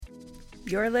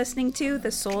You're listening to the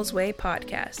Soul's Way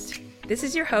podcast. This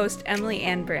is your host, Emily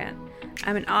Ann Brandt.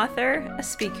 I'm an author, a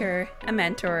speaker, a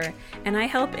mentor, and I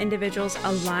help individuals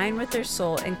align with their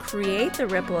soul and create the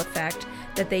ripple effect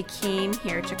that they came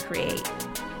here to create.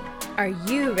 Are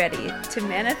you ready to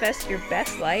manifest your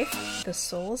best life the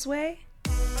Soul's Way?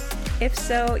 If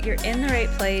so, you're in the right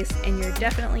place and you're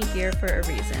definitely here for a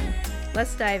reason.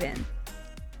 Let's dive in.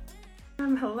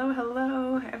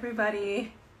 Hello,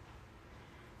 everybody.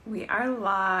 We are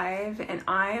live and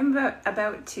I am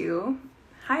about to,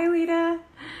 hi Lita,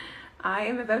 I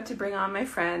am about to bring on my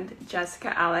friend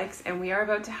Jessica Alex, and we are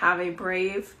about to have a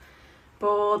brave,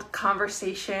 bold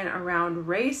conversation around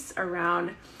race,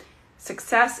 around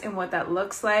success and what that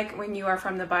looks like when you are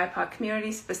from the BIPOC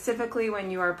community, specifically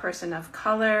when you are a person of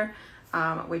color,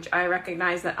 which I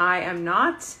recognize that I am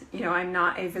not. I'm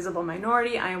not a visible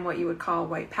minority. I am what you would call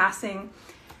white passing.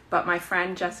 But my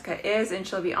friend Jessica is, and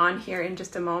she'll be on here in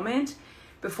just a moment.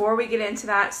 Before we get into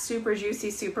that super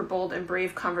juicy, super bold and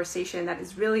brave conversation that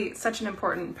is really such an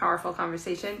important and powerful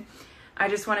conversation, I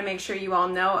just want to make sure you all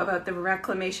know about the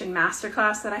Reclamation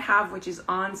Masterclass that I have, which is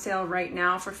on sale right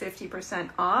now for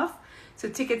 50% off. So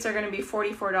tickets are going to be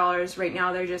 $44. Right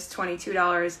now they're just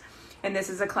 $22. And this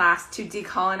is a class to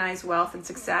decolonize wealth and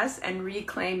success and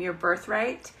reclaim your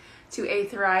birthright to a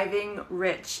thriving,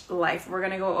 rich life. We're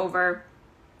going to go over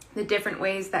the different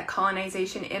ways that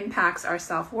colonization impacts our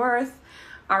self-worth,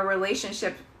 our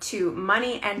relationship to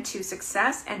money and to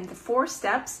success, and the 4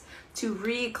 steps to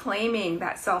reclaiming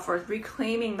that self-worth,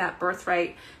 reclaiming that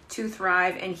birthright to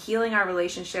thrive, and healing our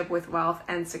relationship with wealth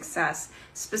and success,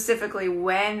 specifically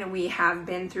when we have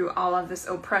been through all of this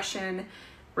oppression,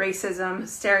 racism,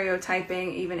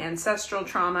 stereotyping, even ancestral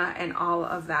trauma, and all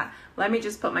of that. Let me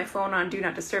just put my phone on Do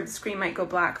Not Disturb. The screen might go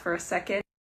black for a second.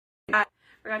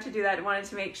 Forgot to do that. Want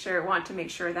to make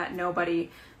sure that nobody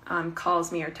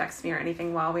calls me or texts me or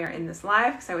anything while we are in this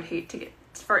live, because I would hate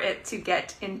for it to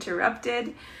get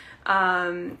interrupted.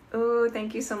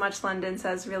 Thank you so much. London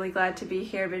says, really glad to be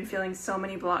here. Been feeling so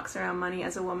many blocks around money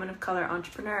as a woman of color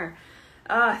entrepreneur.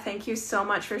 Thank you so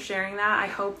much for sharing that. I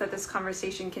hope that this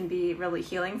conversation can be really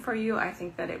healing for you. I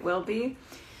think that it will be.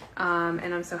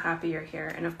 And I'm so happy you're here.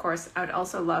 And of course, I would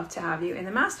also love to have you in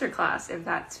the masterclass if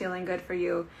that's feeling good for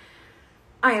you.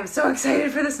 I am so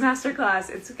excited for this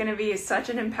masterclass. It's going to be such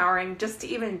an empowering, just to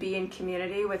even be in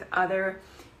community with other,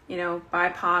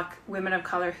 BIPOC women of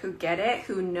color who get it,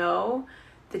 who know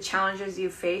the challenges you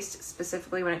faced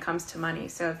specifically when it comes to money.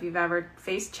 So if you've ever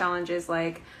faced challenges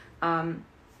like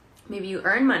maybe you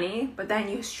earn money, but then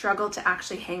you struggle to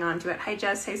actually hang on to it. Hi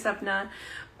Jess, hey Sapna.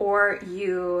 Or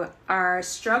you are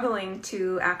struggling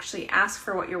to actually ask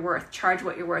for what you're worth, charge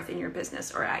what you're worth in your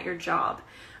business or at your job.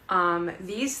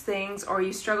 These things, or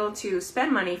you struggle to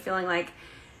spend money feeling like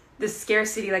the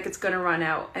scarcity, like it's going to run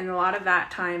out. And a lot of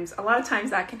times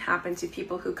that can happen to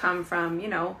people who come from,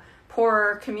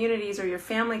 poorer communities, or your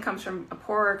family comes from a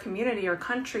poorer community or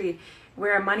country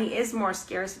where money is more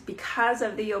scarce because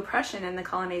of the oppression and the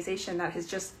colonization that has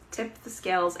just tipped the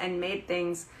scales and made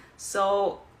things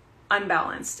so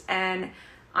unbalanced. And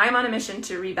I'm on a mission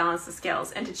to rebalance the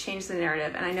scales and to change the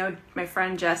narrative. And I know my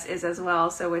friend Jess is as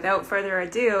well. So without further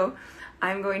ado,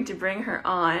 I'm going to bring her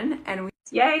on. And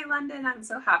yay, London, I'm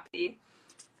so happy.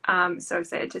 So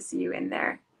excited to see you in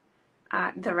there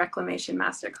at the Reclamation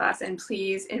Masterclass. And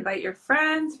please invite your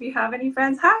friends if you have any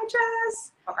friends. Hi,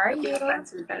 Jess. How are you?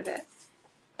 Friends who've been a bit.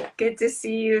 Good to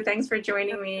see you. Thanks for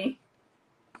joining me.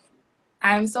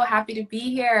 I'm so happy to be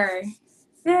here.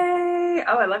 Yay.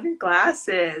 Oh, I love your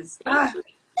glasses.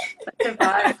 Such a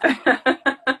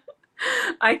vibe.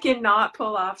 I cannot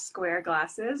pull off square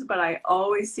glasses, but I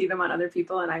always see them on other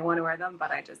people and I want to wear them, but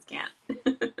I just can't.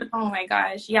 Oh my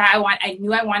gosh. Yeah, I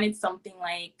knew I wanted something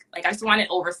like I just wanted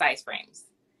oversized frames.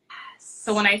 Yes.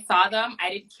 So when I saw them, I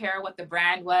didn't care what the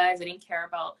brand was. I didn't care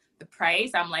about the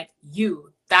price. I'm like,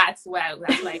 that's what I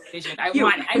envisioned. I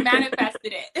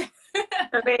manifested it.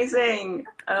 Amazing.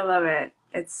 I love it.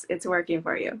 It's working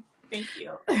for you. Thank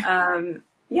you.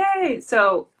 Yay.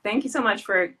 So thank you so much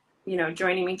for,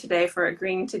 joining me today, for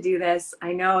agreeing to do this.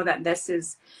 I know that this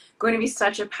is going to be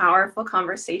such a powerful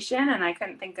conversation, and I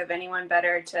couldn't think of anyone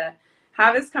better to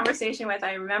have this conversation with.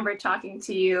 I remember talking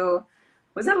to you,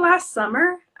 was it last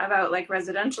summer, about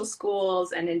residential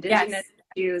schools and Indigenous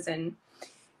issues, and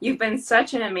you've been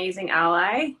such an amazing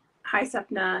ally. Hi,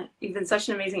 Sapna. You've been such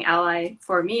an amazing ally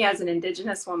for me as an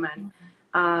Indigenous woman.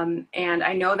 And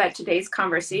I know that today's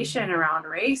conversation around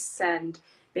race and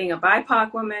being a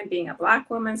BIPOC woman, being a Black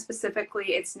woman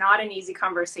specifically, it's not an easy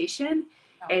conversation.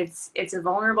 No. It's a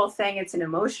vulnerable thing. It's an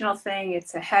emotional thing.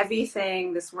 It's a heavy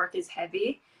thing. This work is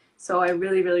heavy. So I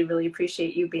really, really, really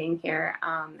appreciate you being here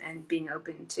and being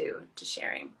open to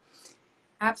sharing.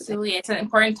 Absolutely. It's an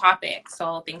important topic.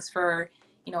 So thanks for,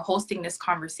 hosting this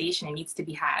conversation. It needs to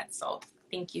be had. So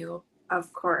thank you.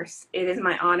 Of course. It is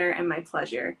my honor and my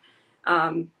pleasure.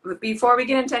 But before we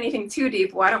get into anything too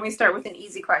deep, why don't we start with an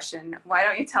easy question? Why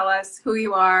don't you tell us who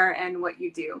you are and what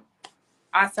you do?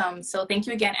 Awesome. So thank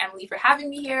you again, Emily, for having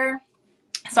me here.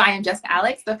 So I am Jessica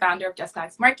Alex, the founder of Jessica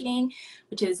Alex Marketing,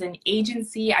 which is an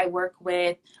agency. I work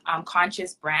with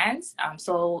conscious brands.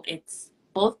 So it's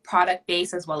both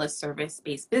product-based as well as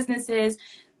service-based businesses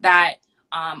that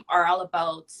are all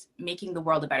about making the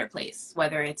world a better place,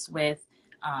 whether it's with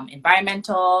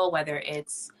environmental, whether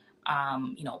it's,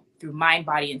 through mind,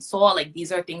 body, and soul. Like,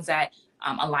 these are things that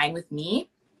align with me.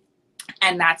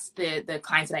 And that's the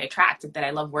clients that I attract, that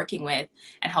I love working with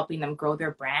and helping them grow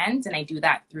their brands. And I do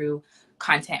that through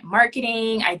content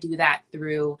marketing. I do that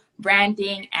through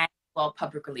branding and, well,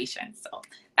 public relations. So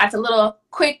that's a little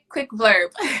quick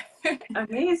blurb.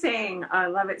 Amazing. I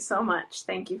love it so much.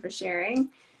 Thank you for sharing.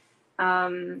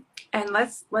 And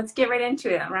let's get right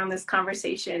into it around this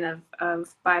conversation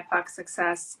of BIPOC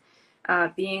success,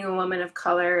 being a woman of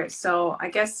color. So I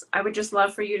guess I would just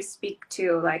love for you to speak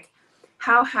to, like,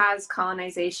 how has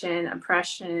colonization,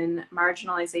 oppression,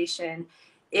 marginalization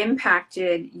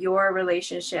impacted your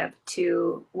relationship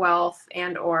to wealth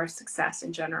and or success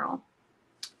in general?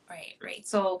 Right.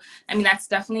 So, I mean, that's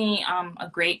definitely a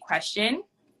great question.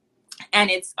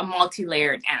 And it's a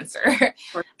multi-layered answer.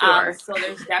 For sure. So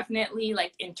there's definitely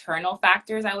like internal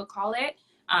factors, I would call it,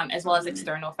 as well as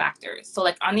external factors. So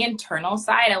like on the internal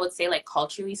side, I would say, like,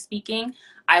 culturally speaking,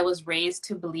 I was raised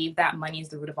to believe that money is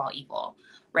the root of all evil,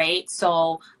 right?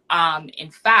 So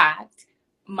in fact,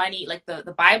 money, like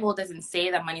the Bible doesn't say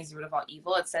that money is the root of all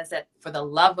evil. It says that for the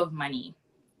love of money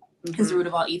is the root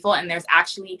of all evil. And there's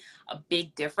actually a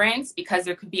big difference, because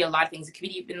there could be a lot of things. It could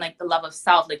be even like the love of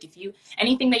self. Like, if you,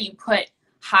 anything that you put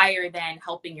higher than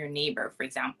helping your neighbor, for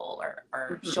example,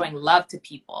 or showing love to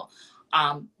people,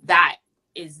 that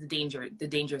is the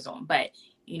danger zone. But,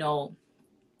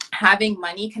 having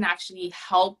money can actually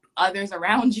help others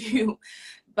around you,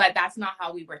 but that's not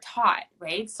how we were taught,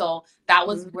 right? So that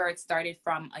was where it started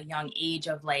from a young age,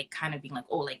 of like kind of being like,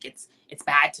 oh, like it's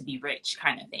bad to be rich,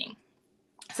 kind of thing.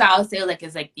 So I would say, like,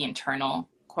 is like the internal,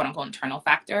 quote unquote, internal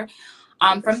factor.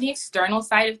 From the external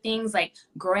side of things, like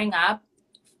growing up,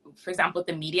 for example, with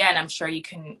the media, and I'm sure you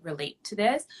can relate to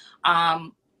this,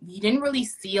 you didn't really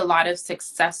see a lot of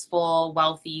successful,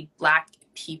 wealthy Black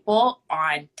people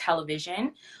on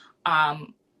television,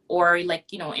 or like,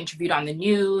 interviewed on the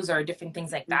news or different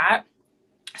things like that.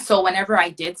 So whenever I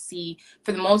did see,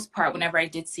 for the most part, whenever I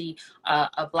did see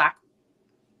a Black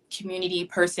community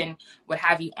person, what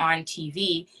have you, on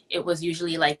TV, it was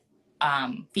usually like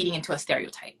feeding into a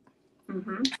stereotype.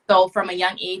 So from a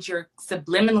young age, you're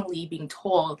subliminally being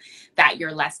told that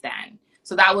you're less than.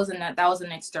 So that's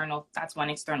one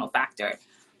external factor.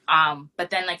 But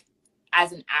then, like,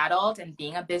 as an adult and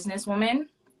being a businesswoman,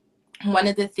 one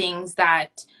of the things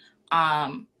that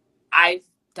I've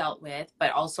dealt with,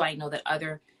 but also I know that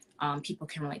other people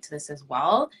can relate to this as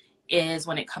well, is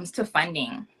when it comes to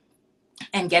funding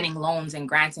and getting loans and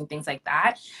grants and things like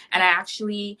that. And I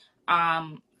actually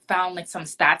found like some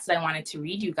stats that I wanted to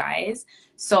read you guys.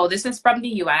 So this is from the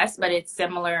US, but it's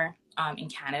similar in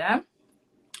Canada.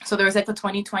 So there was like a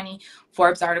 2020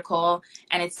 Forbes article,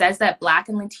 and it says that Black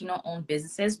and Latino owned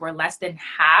businesses were less than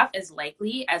half as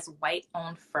likely as white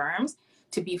owned firms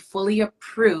to be fully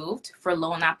approved for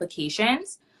loan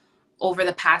applications over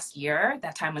the past year,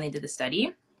 that time when they did the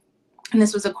study. And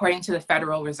this was according to the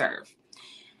Federal Reserve.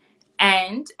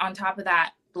 And on top of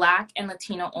that, Black and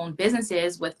Latino owned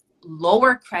businesses with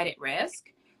lower credit risk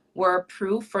were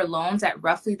approved for loans at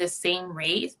roughly the same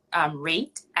rate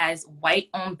as white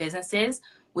owned businesses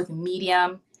with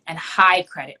medium and high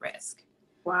credit risk.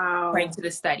 Wow. According to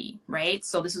the study, right?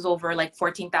 So this is over like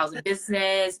 14,000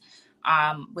 businesses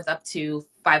with up to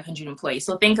 500 employees.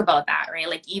 So think about that, right?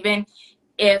 Like, even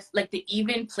if like the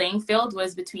even playing field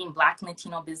was between Black and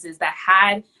Latino businesses that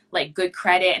had like good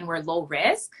credit and were low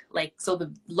risk, like, so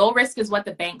the low risk is what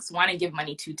the banks want to give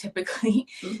money to typically.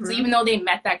 So even though they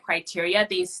met that criteria,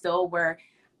 they still were,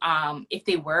 if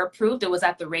they were approved, it was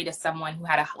at the rate of someone who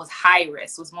was high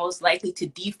risk, was most likely to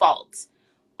default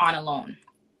on a loan.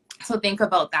 So think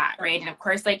about that, right? And of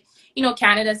course, like,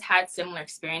 Canada's had similar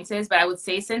experiences, but I would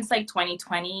say since like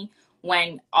 2020,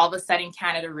 when all of a sudden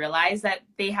Canada realized that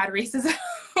they had racism,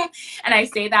 and I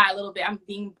say that a little bit, I'm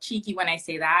being cheeky when I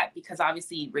say that, because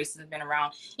obviously racism has been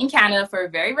around in Canada for a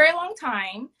very, very long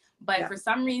time. But for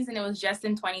some reason, it was just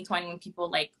in 2020 when people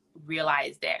like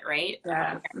realized it, right?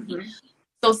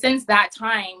 So since that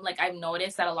time, like I've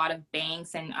noticed that a lot of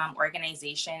banks and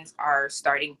organizations are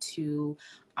starting to,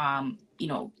 you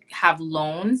know, have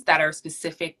loans that are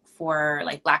specific for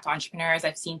like Black entrepreneurs.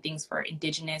 I've seen things for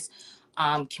Indigenous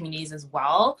communities as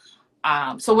well.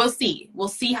 So we'll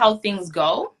see how things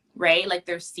go, right? Like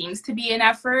there seems to be an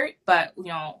effort, but you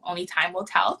know, only time will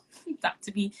tell. Not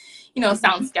to be, you know,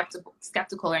 sound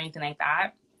skeptical or anything like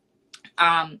that.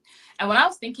 And when I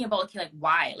was thinking about, okay,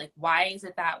 like why is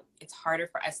it that it's harder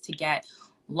for us to get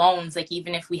loans? Like,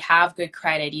 even if we have good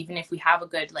credit, even if we have a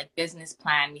good like business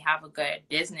plan, we have a good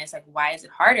business, like why is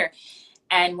it harder?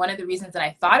 And one of the reasons that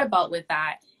I thought about with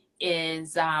that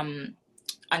is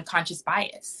unconscious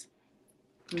bias.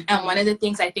 And one of the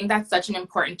things, I think that's such an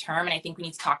important term, and I think we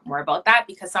need to talk more about that,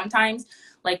 because sometimes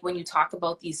like when you talk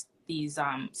about these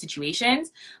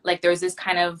situations, like there's this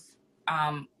kind of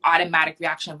automatic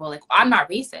reaction of, well, like I'm not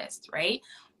racist, right?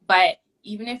 But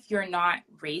even if you're not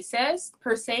racist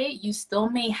per se, you still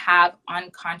may have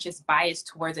unconscious bias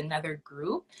towards another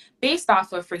group based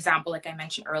off of, for example, like I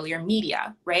mentioned earlier,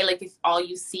 media, right? Like if all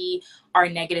you see are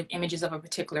negative images of a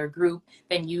particular group,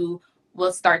 then you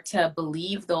will start to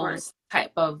believe those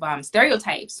type of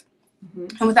stereotypes.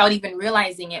 And without even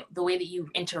realizing it, the way that you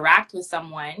interact with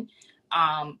someone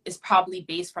is probably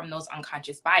based from those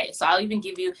unconscious bias. So I'll even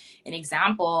give you an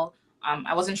example.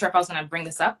 I wasn't sure if I was going to bring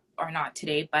this up or not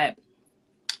today, but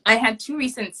I had two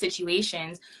recent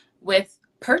situations with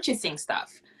purchasing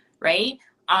stuff, right?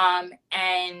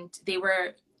 And they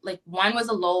were like, one was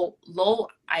a low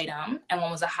item and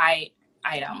one was a high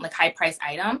item, like high price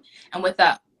item. And with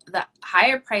the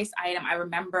higher price item, I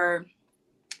remember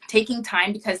taking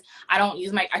time, because I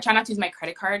try not to use my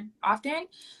credit card often,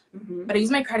 but I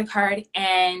use my credit card,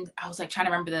 and I was like trying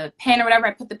to remember the pin or whatever.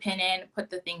 I put the pin in, put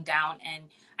the thing down, and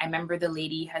I remember the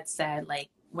lady had said, like,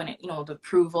 when it, you know, the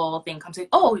approval thing comes in,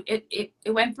 oh, it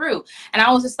went through. And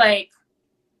I was just like,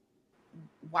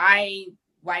 why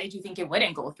did you think it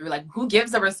wouldn't go through? Like, who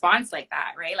gives a response like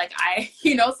that, right? Like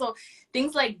you know, so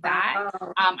things like that.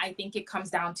 I think it comes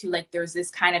down to like, there's this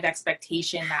kind of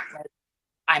expectation that like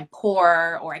I'm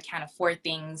poor or I can't afford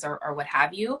things or what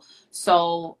have you.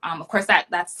 So of course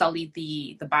that sullied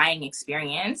the buying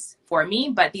experience for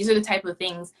me. But these are the type of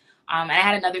things. And I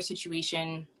had another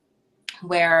situation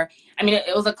where, I mean,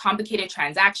 it was a complicated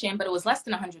transaction, but it was less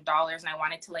than $100, and I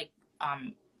wanted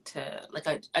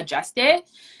to adjust it.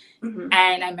 And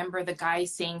I remember the guy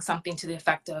saying something to the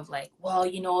effect of like, well,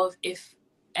 you know, if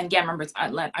and again, remember it's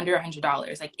under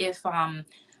 $100. Like, if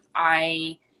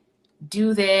I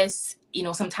do this, you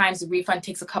know, sometimes the refund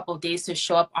takes a couple of days to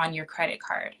show up on your credit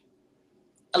card,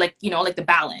 like, you know, like the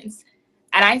balance.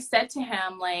 And I said to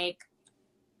him, like,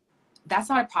 that's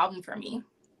not a problem for me.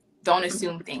 Don't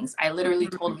assume things. I literally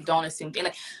told him, don't assume things.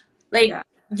 Like, yeah.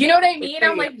 You know what I mean?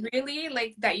 I'm like, really?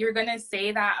 Like, that you're going to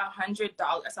say that $100,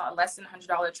 less than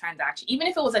 $100 transaction, even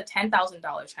if it was a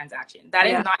 $10,000 transaction, that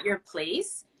is not your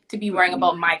place to be worrying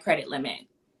about my credit limit.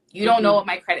 You don't know what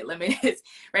my credit limit is,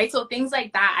 right? So things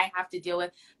like that I have to deal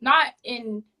with. Not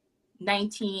in the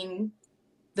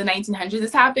 1900s.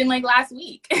 This happened like last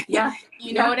week. Yeah.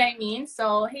 You know what I mean?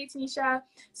 So, hey, Tanisha.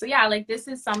 So yeah, like this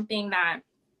is something that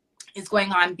is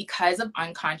going on because of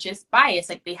unconscious bias.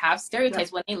 Like, they have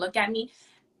stereotypes when they look at me.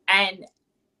 And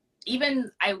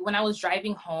even when I was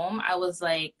driving home, I was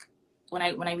like, when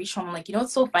I reached home, I'm like, you know,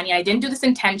 it's so funny. I didn't do this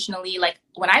intentionally. Like,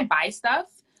 when I buy stuff,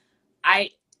 I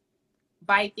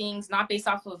buy things not based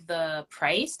off of the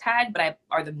price tag,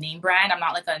 or the name brand. I'm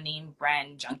not like a name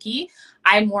brand junkie.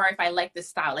 I'm more, if I like the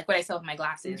style, like what I said with my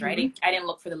glasses, right? I didn't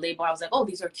look for the label. I was like, oh,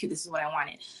 these are cute. This is what I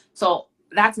wanted. So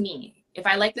that's me. If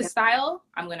I like the style,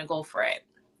 I'm going to go for it.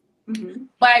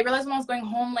 But I realized when I was going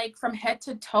home, like from head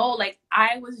to toe, like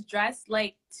I was dressed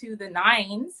like to the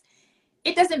nines.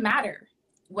 It doesn't matter.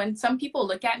 When some people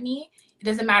look at me, it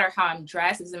doesn't matter how I'm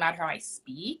dressed. It doesn't matter how I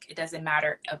speak. It doesn't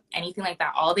matter of anything like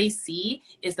that. All they see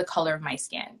is the color of my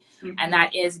skin. And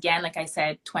that is, again, like I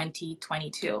said,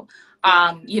 2022.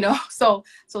 You know, so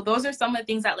those are some of the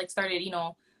things that like started, you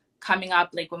know, coming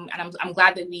up, like and I'm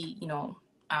glad that we, you know,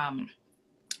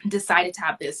 decided to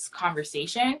have this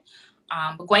conversation.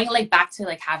 But going like back to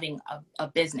like having a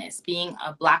business, being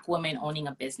a Black woman owning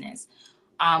a business.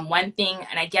 One thing,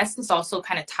 and I guess this also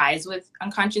kind of ties with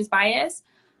unconscious bias,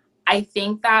 I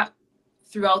think that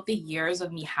throughout the years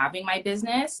of me having my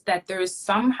business, that there's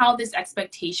somehow this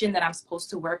expectation that I'm supposed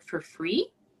to work for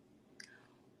free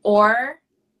or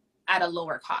at a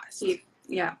lower cost.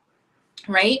 Yeah.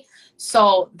 Right?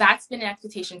 So that's been an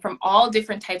expectation from all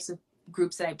different types of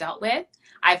groups that I've dealt with.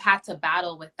 I've had to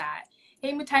battle with that.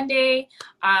 Hey, Mutande,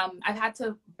 I've had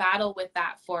to battle with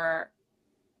that for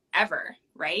ever.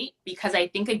 right? Because I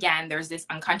think, again, there's this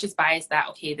unconscious bias that,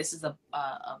 okay, this is a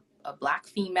Black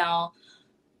female.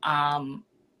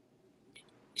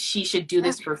 She should do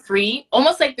this for free,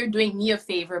 almost like they're doing me a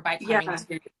favor by coming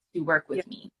to work with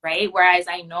me, right? Whereas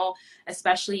I know,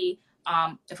 especially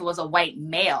if it was a white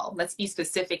male, let's be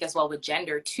specific as well with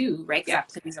gender too, right?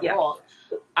 Because that plays a role.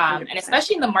 And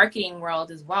especially in the marketing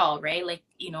world as well, right? Like,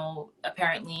 you know,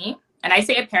 apparently, and I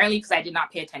say apparently because I did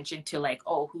not pay attention to like,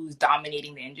 oh, who's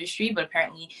dominating the industry, but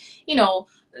apparently, you know,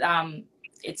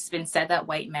 it's been said that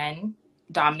white men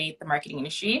dominate the marketing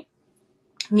industry.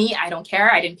 Me, I don't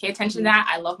care. I didn't pay attention to that.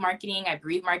 I love marketing. I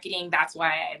breathe marketing. That's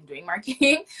why I'm doing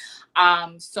marketing.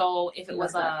 So if it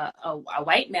was a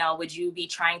white male, would you be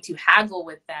trying to haggle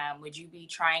with them? Would you be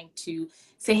trying to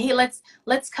say, hey,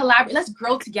 let's collaborate, let's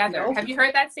grow together? Nope. Have you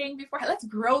heard that saying before? Let's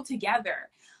grow together.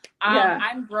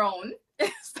 I'm grown,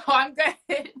 so I'm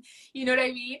good. You know what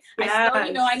I mean? Yes. I still,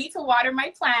 you know, I need to water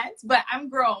my plants, but I'm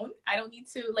grown. I don't need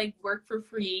to like work for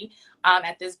free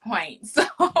at this point. So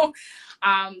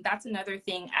that's another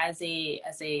thing as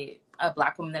a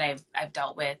Black woman that I've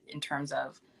dealt with in terms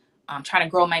of trying to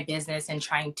grow my business and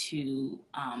trying to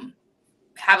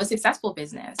have a successful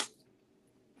business.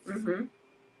 Mm-hmm.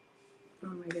 Oh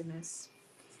my goodness.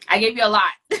 I gave you a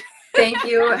lot. Thank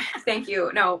you. Thank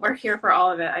you. No, we're here for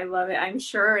all of it. I love it. I'm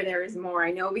sure there is more.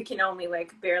 I know we can only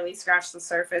like barely scratch the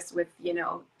surface with, you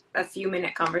know, a few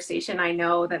minute conversation. I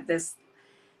know that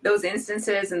those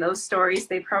instances and those stories,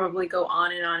 they probably go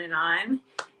on and on and on.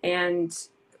 And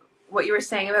what you were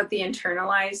saying about the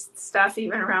internalized stuff,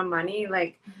 even around money,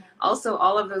 like also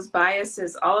all of those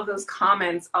biases, all of those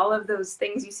comments, all of those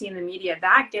things you see in the media,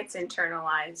 that gets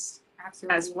internalized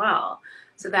as well.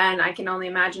 So then I can only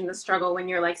imagine the struggle when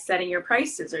you're like setting your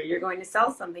prices or you're going to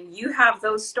sell something. You have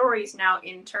those stories now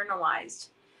internalized.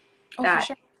 That for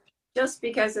sure. Just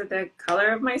because of the color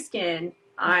of my skin,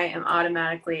 I am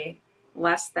automatically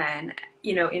less than,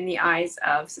 you know, in the eyes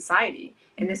of society.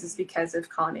 And this is because of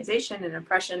colonization and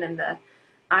oppression and the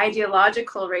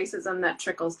ideological racism that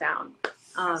trickles down.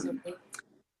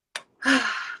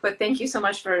 But thank you so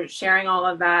much for sharing all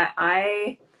of that.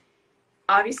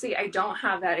 Obviously, I don't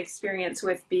have that experience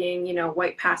with being, you know,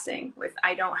 white passing.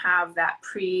 I don't have that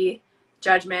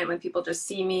pre-judgment when people just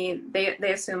see me. They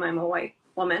assume I'm a white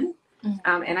woman,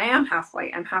 and I am half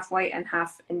white. I'm half white and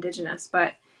half Indigenous.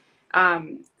 But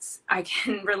I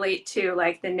can relate to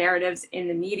like the narratives in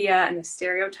the media and the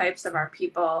stereotypes of our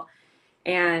people.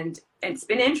 And it's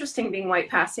been interesting being white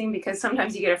passing because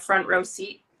sometimes you get a front row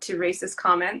seat to racist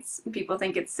comments. People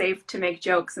think it's safe to make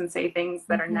jokes and say things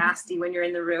that are nasty when you're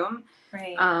in the room.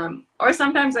 Right. Or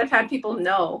sometimes I've had people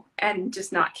know and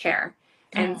just not care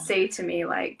and say to me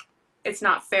like, it's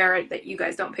not fair that you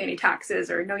guys don't pay any taxes,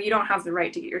 or no, you don't have the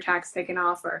right to get your tax taken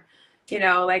off, or, you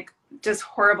know, like just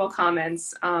horrible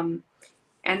comments. And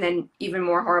then even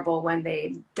more horrible when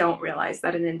they don't realize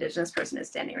that an Indigenous person is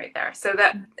standing right there. So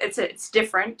that it's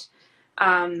different.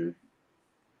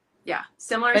 Yeah,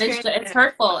 similar. But it's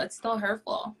hurtful. It's still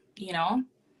hurtful, you know?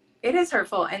 It is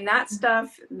hurtful. And that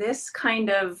stuff, this kind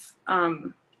of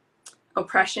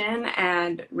oppression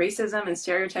and racism and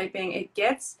stereotyping,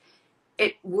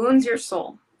 it wounds your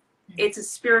soul. It's a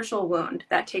spiritual wound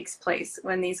that takes place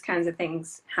when these kinds of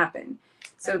things happen.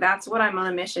 So that's what I'm on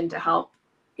a mission to help,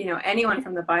 you know, anyone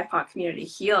from the BIPOC community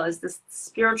heal, is this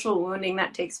spiritual wounding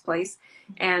that takes place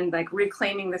and like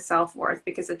reclaiming the self-worth,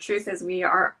 because the truth is we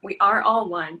are all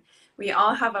one. We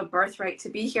all have a birthright to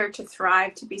be here, to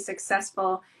thrive, to be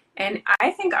successful. And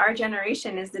I think our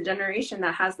generation is the generation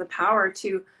that has the power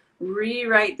to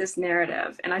rewrite this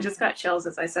narrative. And I just got chills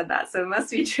as I said that, so it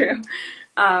must be true.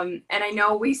 And I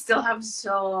know we still have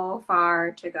so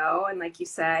far to go. And like you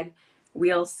said,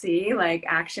 we'll see, like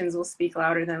actions will speak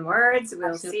louder than words. We'll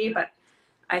Absolutely. See. But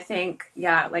I think,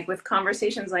 yeah, like with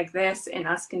conversations like this and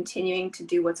us continuing to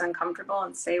do what's uncomfortable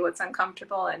and say what's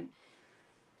uncomfortable and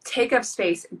take up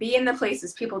space, be in the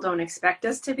places people don't expect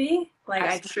us to be. Like,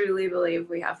 Absolutely. I truly believe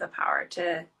we have the power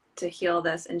to heal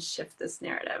this and shift this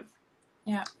narrative.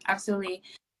 Yeah, absolutely.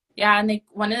 Yeah. And like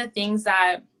one of the things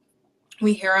that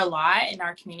we hear a lot in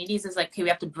our communities is like, okay, we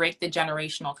have to break the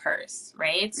generational curse,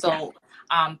 right? So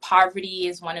poverty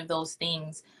is one of those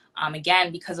things,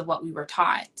 again, because of what we were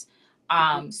taught.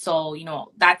 So, you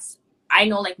know, I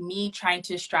know like me trying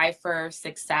to strive for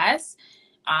success,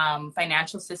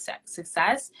 financial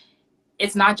success,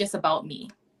 it's not just about me.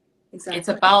 Exactly. It's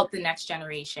about the next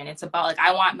generation. It's about like,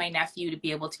 I want my nephew to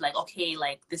be able to like, okay,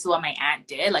 like this is what my aunt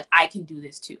did. Like I can do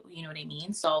this too. You know what I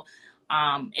mean? So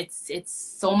it's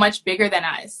so much bigger than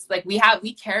us. Like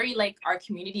we carry like our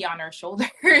community on our shoulders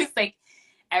like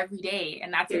every day.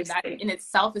 And that in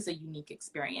itself is a unique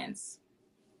experience.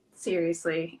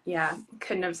 Seriously, yeah,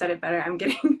 couldn't have said it better. I'm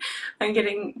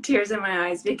getting tears in my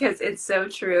eyes because it's so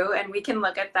true. And we can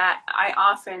look at that.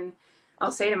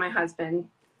 I'll say to my husband,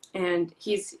 and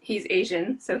he's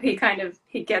Asian, so he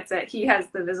gets it. He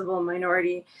has the visible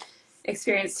minority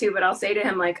experience too. But I'll say to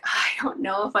him like, I don't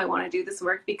know if I want to do this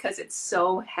work because it's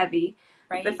so heavy.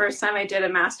 Right. The first time I did a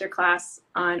master class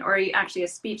or actually a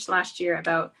speech last year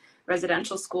about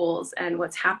residential schools and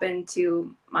what's happened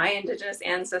to my Indigenous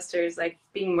ancestors, like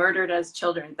being murdered as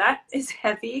children. That is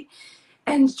heavy.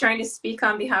 And trying to speak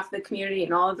on behalf of the community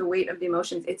and all of the weight of the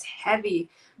emotions, it's heavy.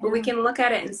 But we can look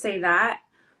at it and say that,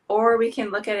 or we can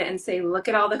look at it and say, look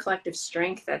at all the collective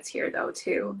strength that's here though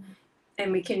too.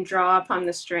 And we can draw upon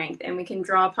the strength, and we can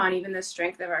draw upon even the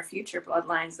strength of our future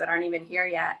bloodlines that aren't even here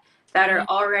yet, that are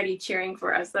already cheering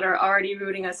for us, that are already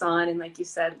rooting us on. And like you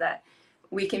said, that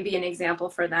we can be an example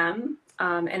for them.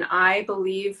 And I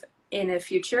believe in a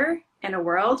future, in a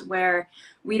world where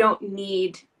we don't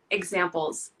need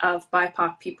examples of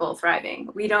BIPOC people thriving.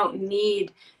 We don't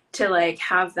need to like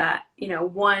have that,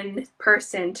 one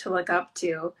person to look up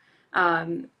to.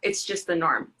 It's just the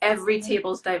norm. Every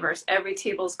table's diverse. Every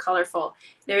table's colorful.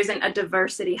 There isn't a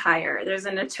diversity hire. There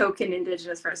isn't a token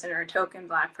Indigenous person or a token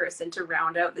Black person to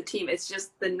round out the team. It's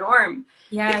just the norm.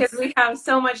 Yes. Because we have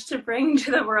so much to bring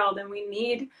to the world, and we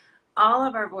need all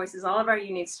of our voices, all of our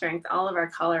unique strength, all of our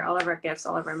color, all of our gifts,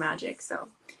 all of our magic. So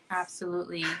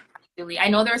absolutely. I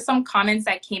know there were some comments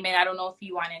that came in. I don't know if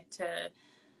you wanted to.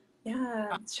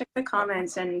 Yeah, check the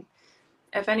comments, and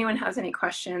if anyone has any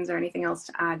questions or anything else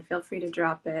to add, feel free to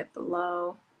drop it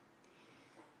below.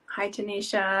 Hi,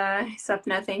 Tanisha,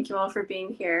 Sapna, thank you all for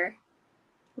being here.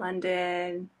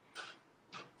 London.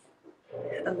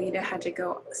 Alita had to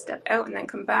go step out and then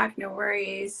come back, no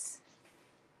worries.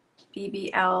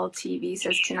 BBL TV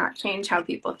says to not change how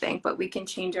people think, but we can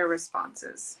change our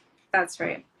responses. That's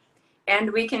right.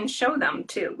 And we can show them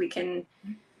too. We can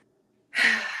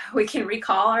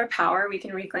recall our power, we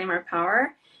can reclaim our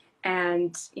power.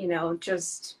 And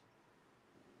just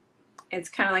it's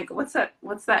kind of like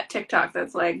what's that TikTok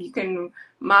that's like, you can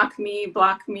mock me,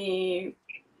 block me,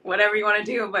 whatever you want to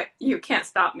do, but you can't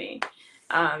stop me.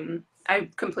 I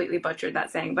completely butchered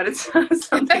that saying, but it's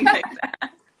something like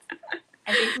that.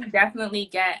 I think I definitely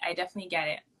get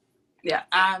it. Yeah.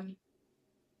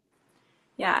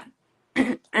 Yeah.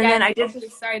 And then I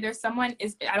did. Sorry, there's someone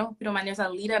I don't know if you don't mind. There's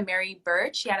Alita Mary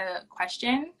Birch. She had a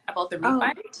question about the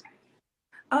refund.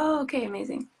 Oh, okay,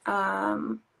 amazing.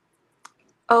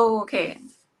 Okay.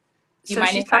 So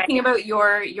she's talking about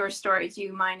your story. Do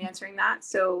you mind answering that?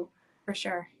 So for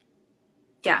sure.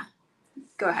 Yeah,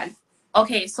 go ahead.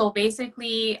 Okay, so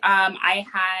basically, I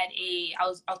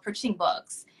was purchasing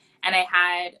books, and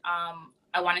I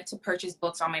wanted to purchase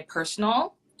books on my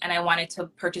personal, and I wanted to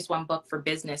purchase one book for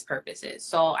business purposes.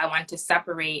 So I wanted to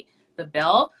separate the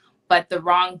bill, but the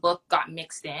wrong book got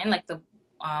mixed in. Like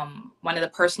one of the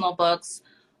personal books,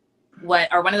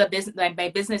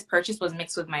 my business purchase was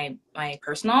mixed with my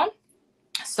personal.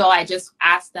 So I just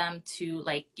asked them to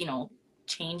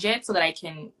change it so that I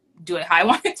can do it how I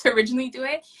wanted to originally do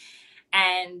it.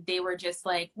 And they were just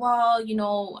like, well,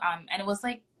 and it was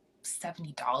like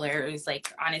 $70,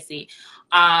 like honestly.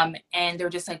 And they were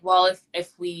just like, well,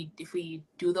 if we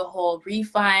do the whole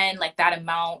refund, like that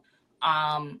amount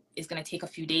is going to take a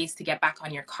few days to get back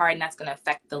on your card, and that's going to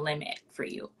affect the limit for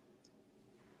you.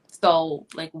 So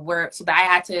that I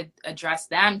had to address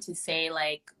them to say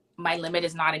like, my limit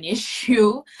is not an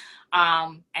issue,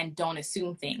 and don't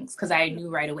assume things, because I knew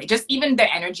right away. Just even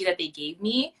the energy that they gave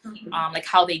me, like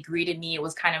how they greeted me, it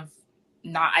was kind of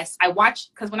not. I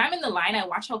watched, because when I'm in the line, I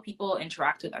watch how people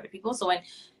interact with other people. So when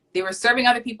they were serving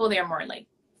other people, they're more like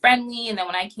friendly, and then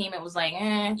when I came, it was like,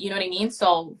 you know what I mean?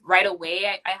 So right away,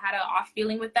 I had an off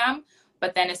feeling with them.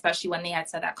 But then especially when they had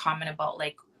said that comment about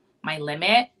like my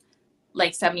limit,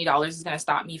 like $70 is going to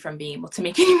stop me from being able to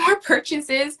make any more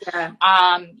purchases. Yeah.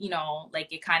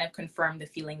 Like it kind of confirmed the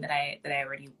feeling that I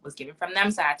already was given from them.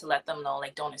 So I had to let them know,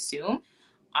 like, don't assume.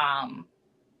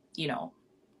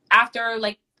 After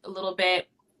like a little bit,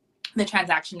 the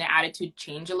transaction, the attitude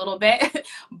changed a little bit,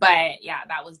 but yeah,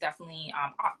 that was definitely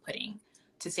off-putting,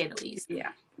 to say the least.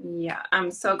 Yeah.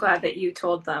 I'm so glad that you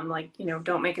told them, like,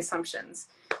 don't make assumptions.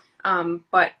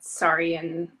 But sorry,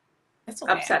 and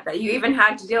okay. Upset that you even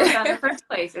had to deal with that in the first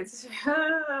place.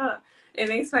 It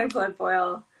makes my blood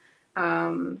boil.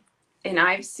 And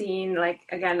I've seen, like,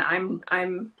 again,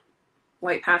 I'm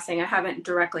white passing. I haven't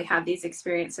directly had these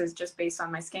experiences just based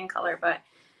on my skin color, but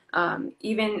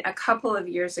even a couple of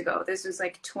years ago, this was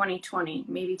like 2020,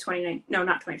 maybe 2019, no,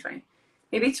 not 2020,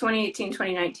 maybe 2018,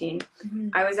 2019. Mm-hmm.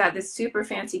 I was at this super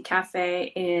fancy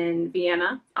cafe in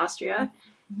Vienna, Austria.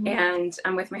 and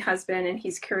I'm with my husband, and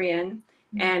he's Korean.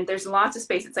 And there's lots of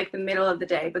space. It's like the middle of the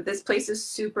day, but this place is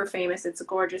super famous. It's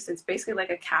gorgeous. It's basically like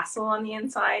a castle on the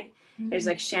inside. There's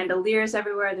like chandeliers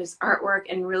everywhere. There's artwork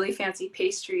and really fancy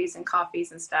pastries and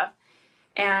coffees and stuff.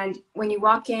 And when you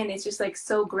walk in, it's just like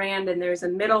so grand. And there's a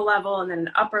middle level and then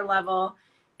an upper level.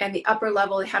 And the upper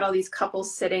level, it had all these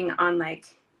couples sitting on like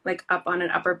up on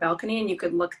an upper balcony, and you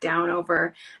could look down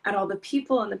over at all the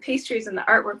people and the pastries and the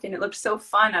artwork. And it looked so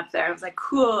fun up there. I was like,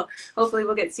 cool. Hopefully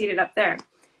we'll get seated up there.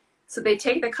 So they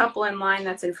take the couple in line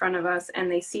that's in front of us,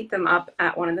 and they seat them up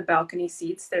at one of the balcony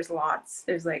seats. There's lots.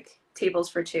 There's like tables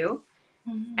for two.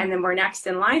 And then we're next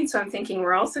in line. So I'm thinking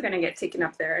we're also going to get taken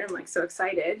up there. And I'm like so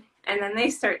excited. And then they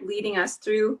start leading us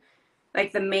through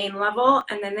like the main level.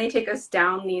 And then they take us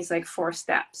down these like 4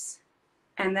 steps.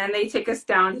 And then they take us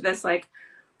down to this like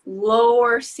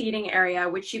lower seating area,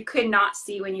 which you could not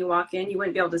see when you walk in. You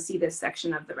wouldn't be able to see this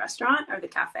section of the restaurant or the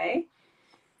cafe.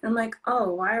 I'm like,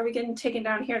 oh, why are we getting taken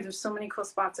down here? There's so many cool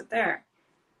spots up there.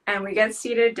 And we get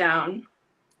seated down,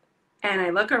 and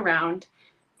I look around,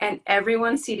 and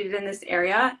everyone seated in this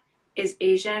area is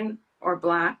Asian or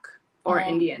Black or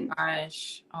Indian.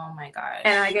 Gosh. Oh my gosh.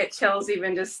 And I get chills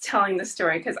even just telling the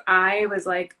story, because I was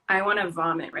like, I want to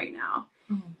vomit right now.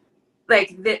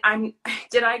 Like, did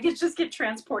I just get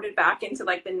transported back into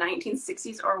like the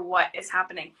 1960s, or what is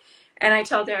happening? And I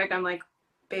tell Derek, I'm like,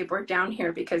 babe, we're down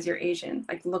here because you're Asian.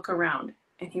 Like, look around.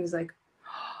 And he was like,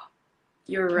 oh,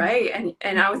 you're right.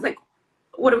 And I was like,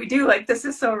 what do we do? Like, this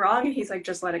is so wrong. And he's like,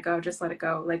 just let it go. Just let it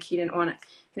go. Like, he didn't want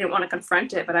to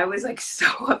confront it. But I was like so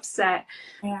upset.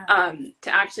 To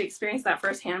actually experience that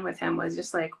firsthand with him was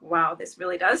just like, wow, this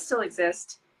really does still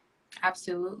exist.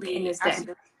 Absolutely. In this day.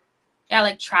 Yeah,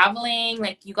 like traveling,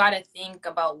 like you got to think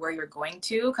about where you're going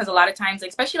to, because a lot of times, like,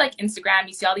 especially like Instagram,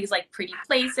 you see all these like pretty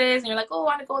places and you're like, oh, I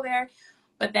want to go there.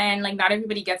 But then like not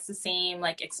everybody gets the same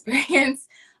like experience,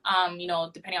 you know,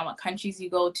 depending on what countries you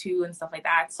go to and stuff like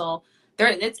that. So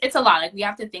it's a lot. Like, we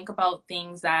have to think about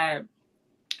things that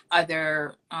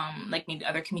other like maybe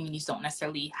other communities don't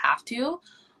necessarily have to.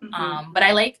 But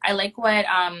I like what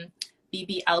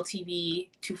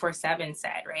BBLTV 247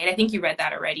 said, right? I think you read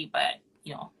that already, but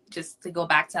you know, just to go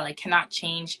back to like,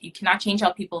 you cannot change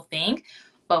how people think,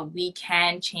 but we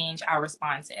can change our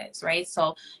responses, right?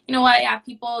 So, you know what? Yeah,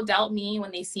 people doubt me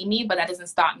when they see me, but that doesn't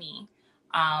stop me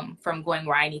from going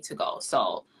where I need to go.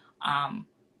 So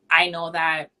I know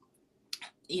that,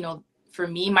 you know, for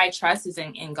me, my trust is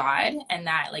in God, and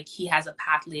that like He has a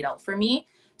path laid out for me.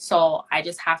 So I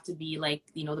just have to be like,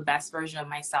 you know, the best version of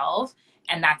myself.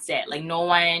 And that's it. Like, no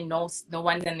one's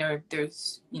in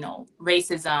there's, you know,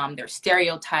 racism, there's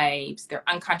stereotypes, their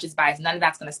unconscious bias. None of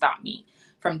that's going to stop me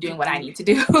from doing what I need to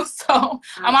do. So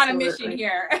I'm on a mission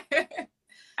here.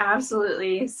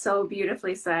 Absolutely. So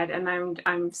beautifully said. And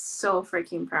I'm so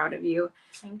freaking proud of you.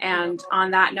 Thank and you. On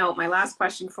that note, my last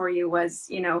question for you was,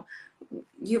 you know,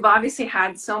 you've obviously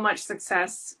had so much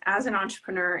success as an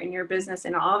entrepreneur in your business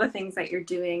and all the things that you're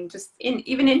doing, just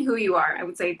even in who you are. I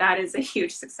would say that is a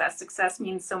huge success. Success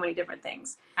means so many different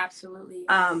things. Absolutely.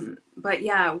 But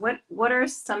yeah, what are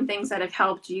some things that have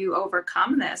helped you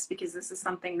overcome this? Because this is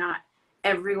something not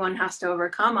everyone has to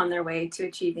overcome on their way to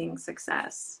achieving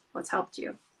success. What's helped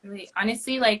you? Really,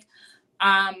 honestly, like,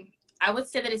 I would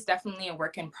say that it's definitely a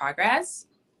work in progress.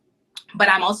 But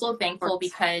I'm also thankful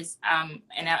because, and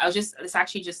this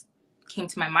actually just came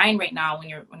to my mind right now when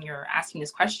you're asking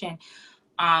this question.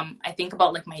 I think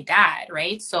about like my dad,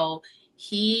 right? So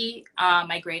he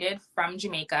migrated from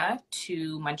Jamaica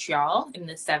to Montreal in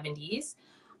the 70s.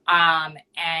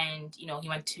 And, you know, he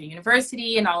went to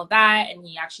university and all of that, and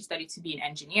he actually studied to be an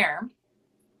engineer.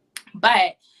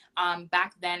 But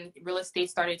back then, real estate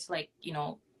started to like, you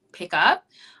know, pick up.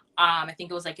 I think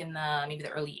it was like in maybe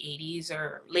the early 80s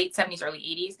or late 70s, early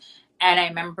 80s. And I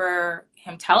remember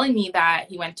him telling me that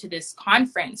he went to this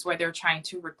conference where they're trying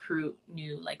to recruit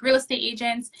new like real estate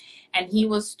agents. And he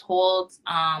was told,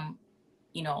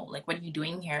 you know, like, what are you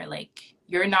doing here? Like,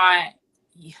 you're not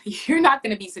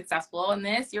going to be successful in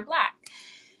this. You're Black.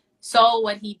 So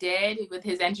what he did with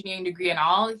his engineering degree and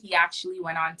all, he actually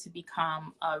went on to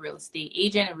become a real estate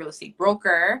agent, a real estate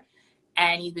broker.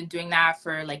 And he's been doing that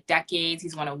for like decades.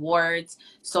 He's won awards.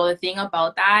 So the thing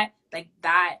about that, like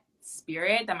that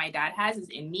spirit that my dad has is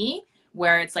in me,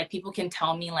 where it's like people can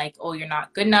tell me like, oh, you're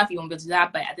not good enough, you won't be able to do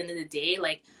that. But at the end of the day,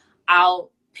 like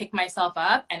I'll pick myself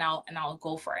up and I'll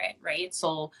go for it. Right.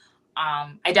 So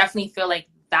I definitely feel like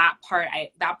that part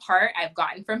I've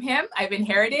gotten from him. I've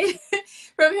inherited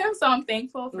from him. So I'm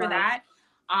thankful for that.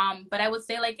 But I would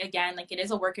say like, again, like it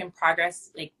is a work in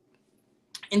progress, like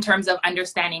in terms of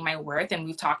understanding my worth. And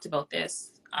we've talked about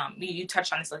this you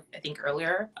touched on this, like, I think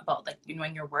earlier, about like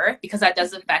knowing your worth, because that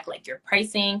does affect like your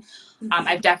pricing.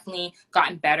 I've definitely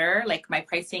gotten better. Like my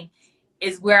pricing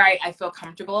is where I feel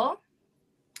comfortable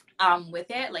with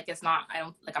it. Like I'm not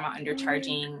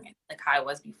undercharging like how I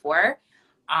was before.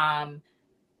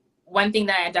 One thing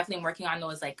that I definitely am working on though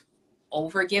is like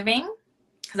over giving,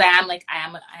 because I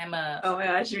am a oh my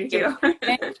gosh, me too.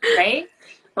 right?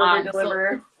 Over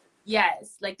deliver. So,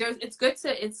 yes, like it's good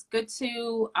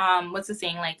to what's the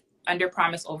saying, like under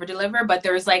promise over deliver, but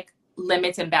there's like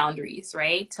limits and boundaries,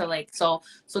 right? To like so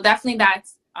definitely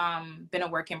that's been a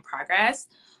work in progress.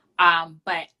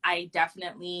 But I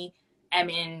definitely am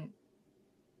in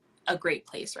a great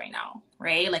place right now,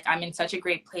 right? Like I'm in such a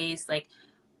great place. Like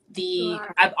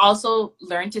I've also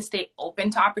learned to stay open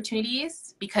to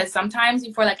opportunities, because sometimes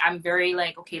before, like I'm very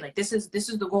like, okay, like this is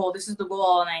the goal,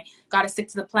 and I gotta stick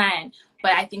to the plan.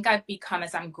 But I think I've become,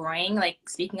 as I'm growing, like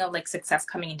speaking of like success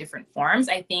coming in different forms,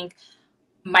 I think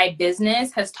my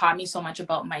business has taught me so much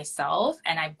about myself,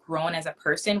 and I've grown as a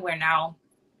person, where now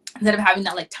instead of having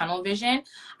that like tunnel vision,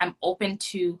 I'm open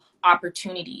to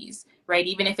opportunities, right?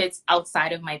 Even if it's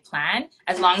outside of my plan,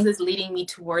 as long as it's leading me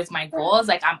towards my goals,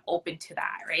 like I'm open to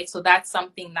that, right? So that's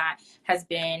something that has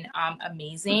been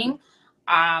amazing.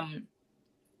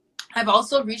 I've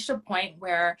also reached a point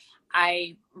where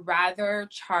I rather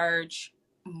charge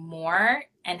more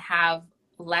and have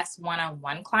less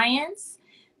one-on-one clients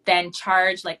than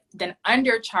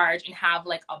undercharge and have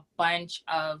like a bunch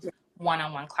of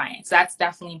one-on-one clients. That's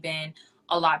definitely been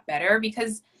a lot better,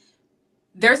 because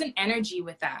there's an energy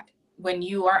with that. When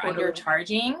you are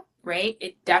undercharging, right,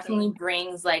 it definitely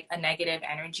brings like a negative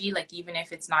energy, like even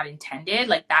if it's not intended,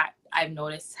 like that I've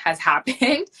noticed has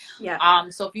happened.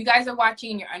 So if you guys are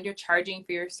watching and you're undercharging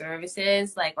for your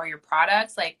services, like, or your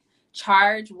products, like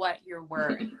charge what you're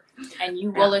worth, and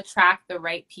you will attract the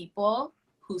right people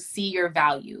who see your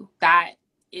value. That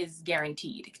is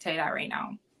guaranteed. I can tell you that right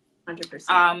now.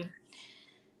 100%.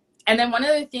 And then one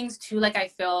of the things too, like I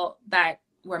feel that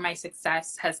where my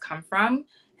success has come from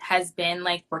has been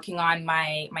like working on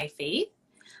my faith.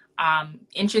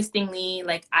 Interestingly,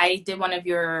 like I did one of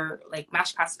your like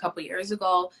masterclass a couple of years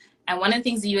ago, and one of the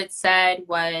things that you had said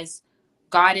was,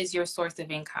 God is your source of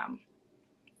income.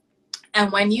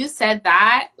 And when you said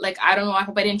that, like, I don't know, I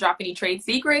hope I didn't drop any trade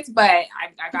secrets, but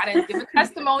I gotta give a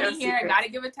testimony here. I gotta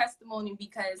give a testimony,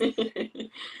 because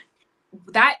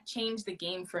that changed the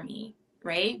game for me,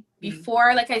 right?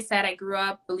 Before, like I said, I grew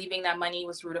up believing that money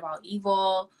was the root of all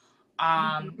evil.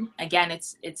 Again,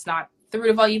 it's not the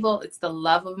root of all evil, it's the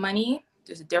love of money.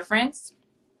 There's a difference.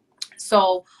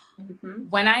 So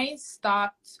when I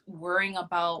stopped worrying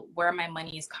about where my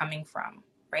money is coming from,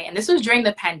 right? And this was during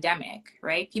the pandemic,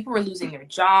 right? People were losing their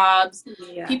jobs.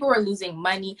 People were losing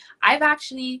money. I've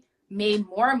actually made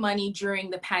more money during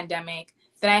the pandemic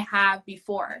than I have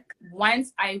before.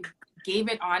 Once I gave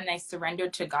it on and I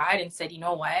surrendered to God and said, you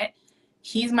know what?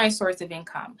 He's my source of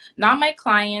income. Not my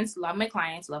clients, love my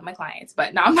clients,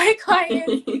 but not my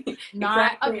clients,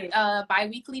 not a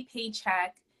bi-weekly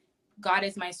paycheck. God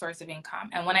is my source of income.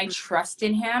 And when I trust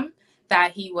in him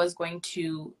that he was going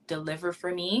to deliver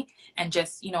for me, and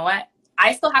just, you know what,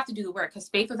 I still have to do the work, because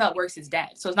faith without works is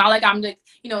dead. So it's not like I'm like,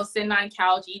 you know, sitting on a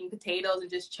couch eating potatoes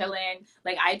and just chilling.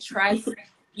 Like I trust,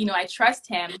 you know, I trust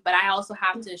him, but I also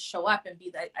have to show up and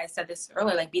I said this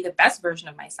earlier, like be the best version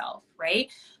of myself,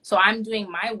 right? So I'm doing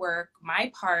my work,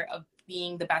 my part of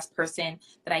being the best person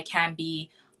that I can be,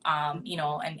 you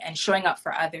know, and showing up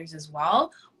for others as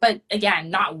well. But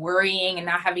again, not worrying and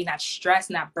not having that stress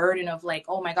and that burden of like,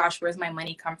 oh my gosh, where's my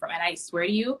money come from? And I swear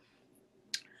to you,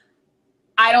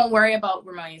 I don't worry about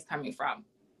where money is coming from,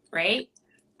 right?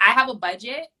 I have a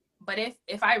budget, but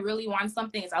if I really want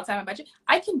something, it's outside my budget,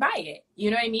 I can buy it. You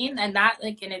know what I mean? And that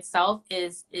like in itself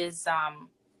is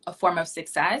a form of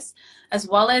success, as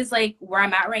well as like where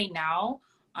I'm at right now.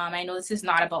 I know this is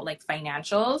not about like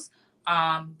financials.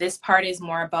 This part is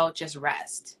more about just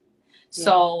rest.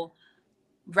 So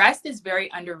rest is very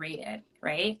underrated,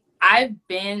 right? I've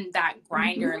been that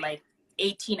grinder, like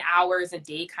 18 hours a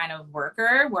day kind of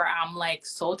worker, where I'm like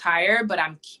so tired, but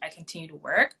I continue to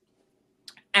work.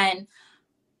 And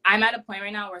I'm at a point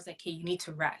right now where it's like, hey, you need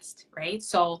to rest, right?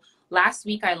 So last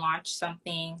week I launched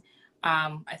something.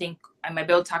 I think I might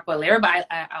be able to talk about it later, but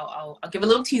I'll give a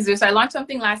little teaser. So I launched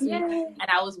something last week, and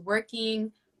I was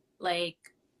working like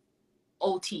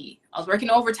OT. I was working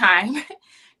overtime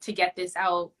to get this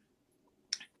out.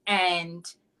 And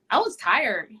I was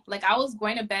tired. Like I was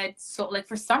going to bed. So like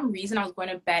for some reason, I was going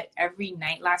to bed every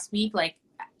night last week, like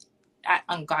at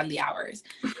ungodly hours.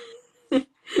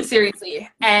 Seriously.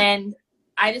 And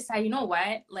I decided, you know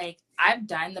what? Like I've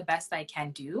done the best I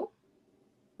can do.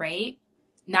 Right.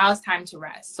 now it's time to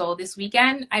rest. So this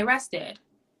weekend I rested.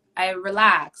 I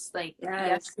relaxed. Like Yes.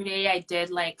 yesterday I did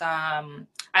like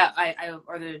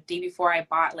or the day before I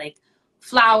bought like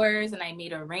flowers and I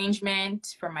made an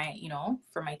arrangement for my,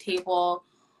 for my table.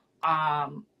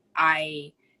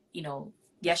 I, you know,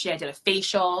 yesterday I did a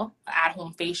facial, at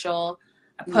home facial.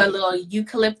 I put a little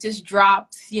eucalyptus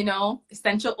drops,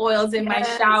 essential oils in my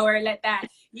Yes. shower, let that,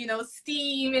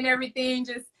 steam and everything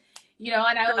just,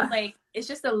 and I was like, it's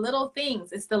just the little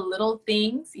things. It's the little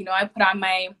things, I put on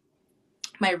my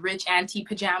rich auntie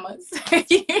pajamas,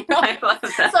 I love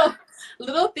that. So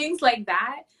little things like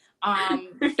that.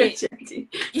 Rich auntie.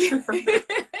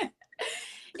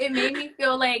 It made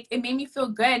me feel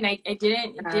good, and it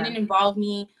didn't involve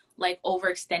me like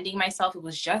overextending myself. It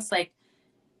was just like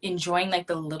enjoying like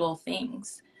the little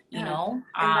things, so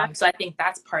I think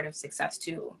that's part of success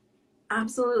too.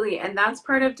 Absolutely. And that's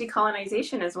part of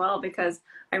decolonization as well, because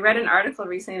I read an article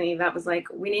recently that was like,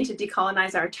 we need to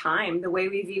decolonize our time, the way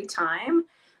we view time,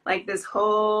 like this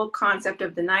whole concept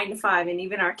of the 9 to 5 and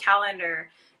even our calendar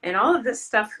and all of this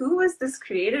stuff. Who was this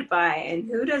created by? And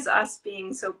who does us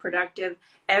being so productive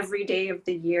every day of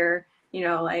the year,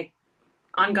 like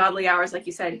ungodly hours, like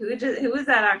you said, who is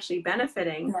that actually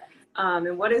benefiting?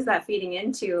 And what is that feeding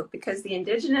into? Because the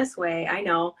indigenous way, I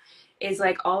know, is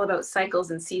like all about cycles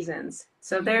and seasons.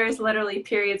 So there's literally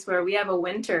periods where we have a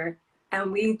winter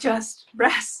and we just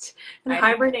rest and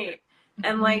hibernate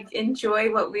and like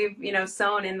enjoy what we've,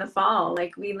 sown in the fall.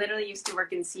 Like we literally used to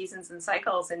work in seasons and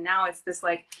cycles, and now it's this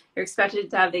like you're expected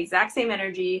to have the exact same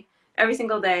energy every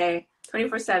single day,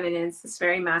 24/7, and it's this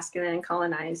very masculine and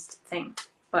colonized thing.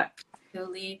 But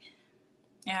really,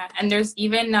 yeah. And there's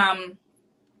even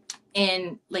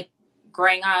in like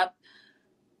growing up,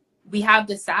 we have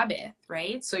the Sabbath,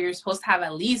 right? So you're supposed to have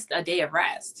at least a day of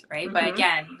rest, right? Mm-hmm. But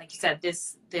again, like you said,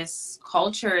 this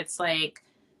culture, it's like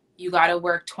you got to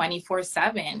work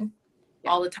 24/7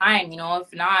 all the time,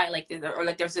 if not, like, or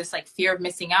like there's this like fear of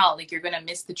missing out, like you're gonna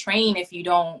miss the train if you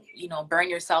don't, burn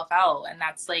yourself out, and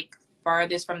that's like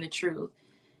farthest from the truth.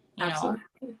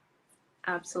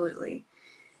 Absolutely.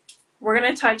 We're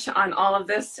going to touch on all of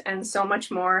this and so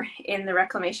much more in the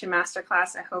Reclamation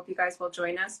Masterclass. I hope you guys will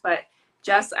join us. But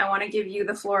Jess, I want to give you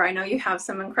the floor. I know you have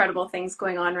some incredible things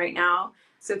going on right now.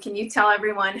 So can you tell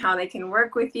everyone how they can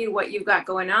work with you, what you've got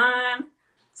going on?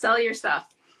 Sell your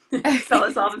stuff. Tell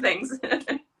us all the things.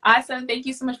 Awesome. Thank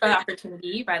you so much for the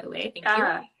opportunity, by the way. Thank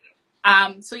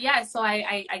you. So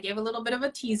I gave a little bit of a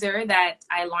teaser that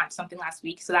I launched something last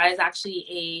week. So that is actually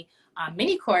a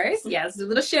mini course. Yes, a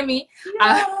little shimmy.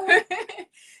 Yeah.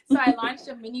 So I launched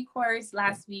a mini course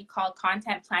last week called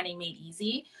Content Planning Made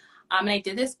Easy. And I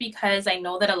did this because I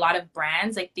know that a lot of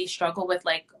brands, like, they struggle with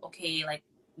like, okay, like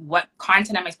what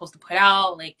content am I supposed to put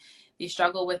out? Like they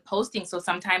struggle with posting. So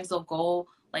sometimes they'll go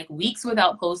like weeks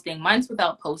without posting, months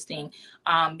without posting,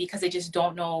 because they just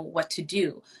don't know what to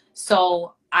do.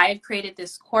 So I've created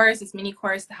this mini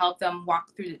course, to help them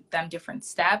walk through them different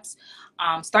steps,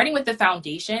 starting with the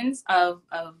foundations of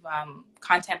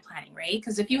content planning, right?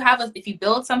 Because if you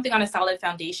build something on a solid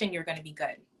foundation, you're going to be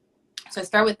good. So I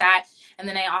start with that, and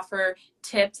then I offer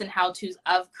tips and how-tos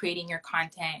of creating your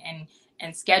content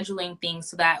and scheduling things,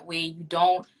 so that way you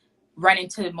don't run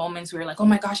into moments where you're like, oh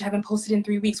my gosh, I haven't posted in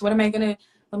 3 weeks. What am I gonna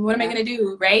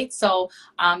do, right? So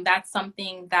that's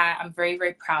something that I'm very,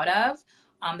 very proud of,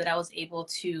 that I was able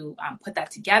to put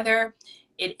that together.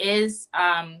 It is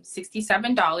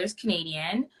 $67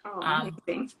 Canadian.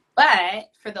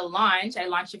 But for the launch, I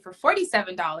launched it for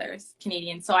 $47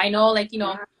 Canadian. So I know, like,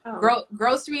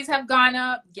 groceries have gone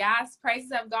up, gas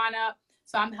prices have gone up.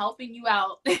 So I'm helping you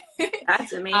out.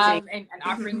 That's amazing. And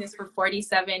offering this for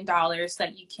 $47 so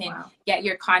that you can get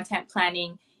your content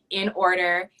planning in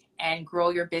order and grow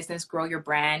your business, grow your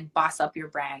brand, boss up your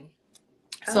brand.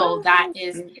 So that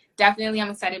is definitely,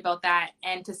 I'm excited about that.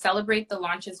 And to celebrate the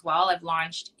launch as well, I've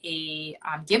launched a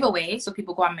giveaway. So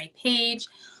people go on my page.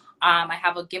 I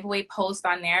have a giveaway post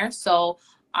on there. So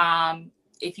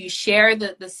if you share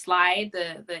the slide,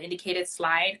 the indicated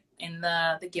slide in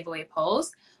the giveaway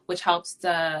post, which helps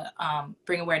to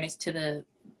bring awareness to the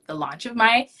launch of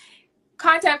my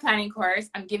content planning course,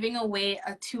 I'm giving away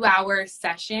a 2-hour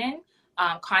session,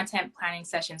 content planning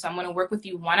session. So I'm going to work with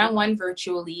you one-on-one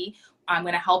virtually. I'm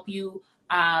going to help you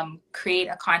create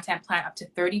a content plan up to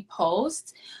 30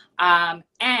 posts. And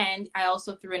I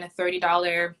also threw in a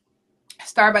 $30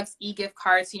 Starbucks e-gift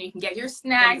card, so you can get your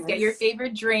snacks, get your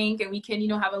favorite drink, and we can,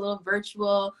 have a little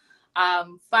virtual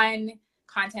fun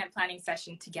content planning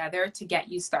session together to get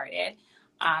you started.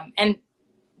 And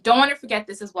don't want to forget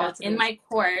this as well. That's in my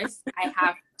course, I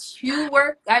have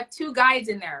two guides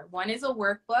in there. One is a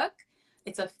workbook,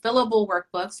 It's a fillable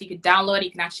workbook, so you can download it.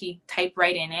 You can actually type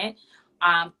right in it.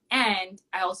 And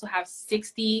I also have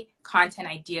 60 content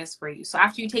ideas for you. So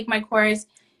after you take my course,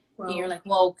 you're like,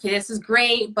 well, okay, this is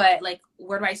great, but like,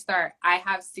 where do I start? I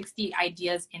have 60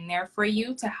 ideas in there for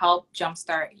you to help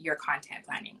jumpstart your content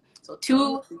planning. So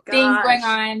two things going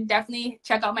on. Definitely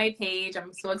check out my page.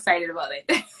 I'm so excited about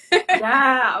it.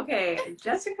 Yeah, okay.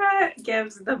 Jessica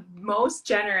gives the most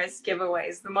generous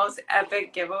giveaways, the most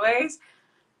epic giveaways.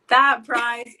 That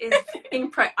prize is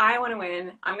I want to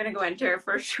win. I'm going to go enter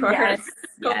for sure. Yes.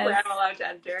 Hopefully I'm allowed to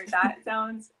enter. That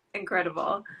sounds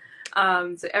incredible.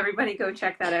 So everybody go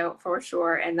check that out for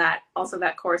sure. And that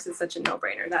course is such a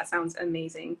no-brainer. That sounds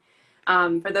amazing.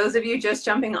 For those of you just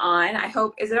jumping on, I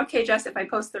hope, is it okay, Jess, if I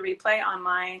post the replay on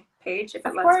my page, if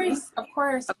it lets me? Of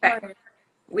course. Okay.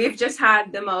 We've just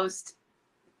had the most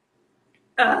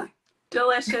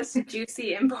delicious,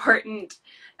 juicy, important,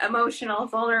 emotional,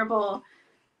 vulnerable,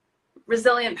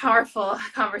 resilient, powerful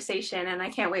conversation, and I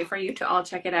can't wait for you to all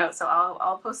check it out. So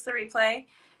I'll post the replay.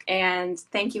 And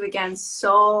thank you again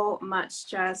so much,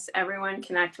 Jess. Everyone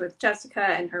connect with Jessica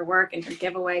and her work and her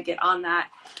giveaway. Get on that.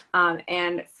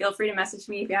 And feel free to message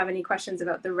me if you have any questions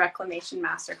about the Reclamation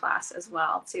Masterclass as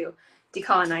well, to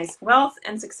decolonize wealth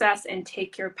and success and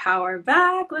take your power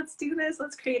back. Let's do this.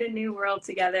 Let's create a new world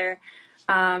together.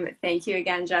 Thank you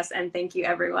again, Jess, and thank you,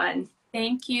 everyone.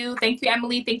 Thank you. Thank you,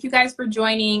 Emily. Thank you guys for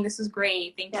joining. This was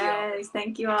great. Thank you. Yes,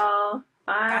 thank you all.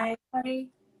 Bye. Bye.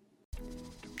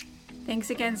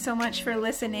 Thanks again so much for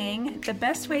listening. The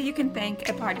best way you can thank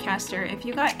a podcaster, if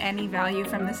you got any value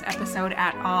from this episode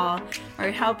at all, or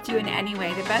it helped you in any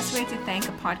way, the best way to thank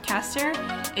a podcaster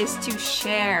is to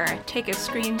share. Take a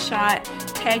screenshot,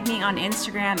 tag me on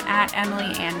Instagram at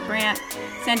Emily Ann Brandt,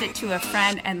 send it to a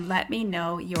friend, and let me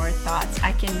know your thoughts.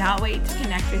 I cannot wait to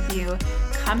connect with you.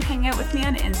 Come hang out with me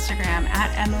on Instagram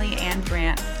at Emily Ann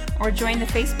Brandt, or join the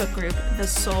Facebook group, The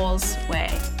Soul's Way.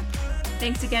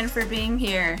 Thanks again for being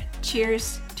here.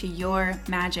 Cheers to your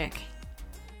magic.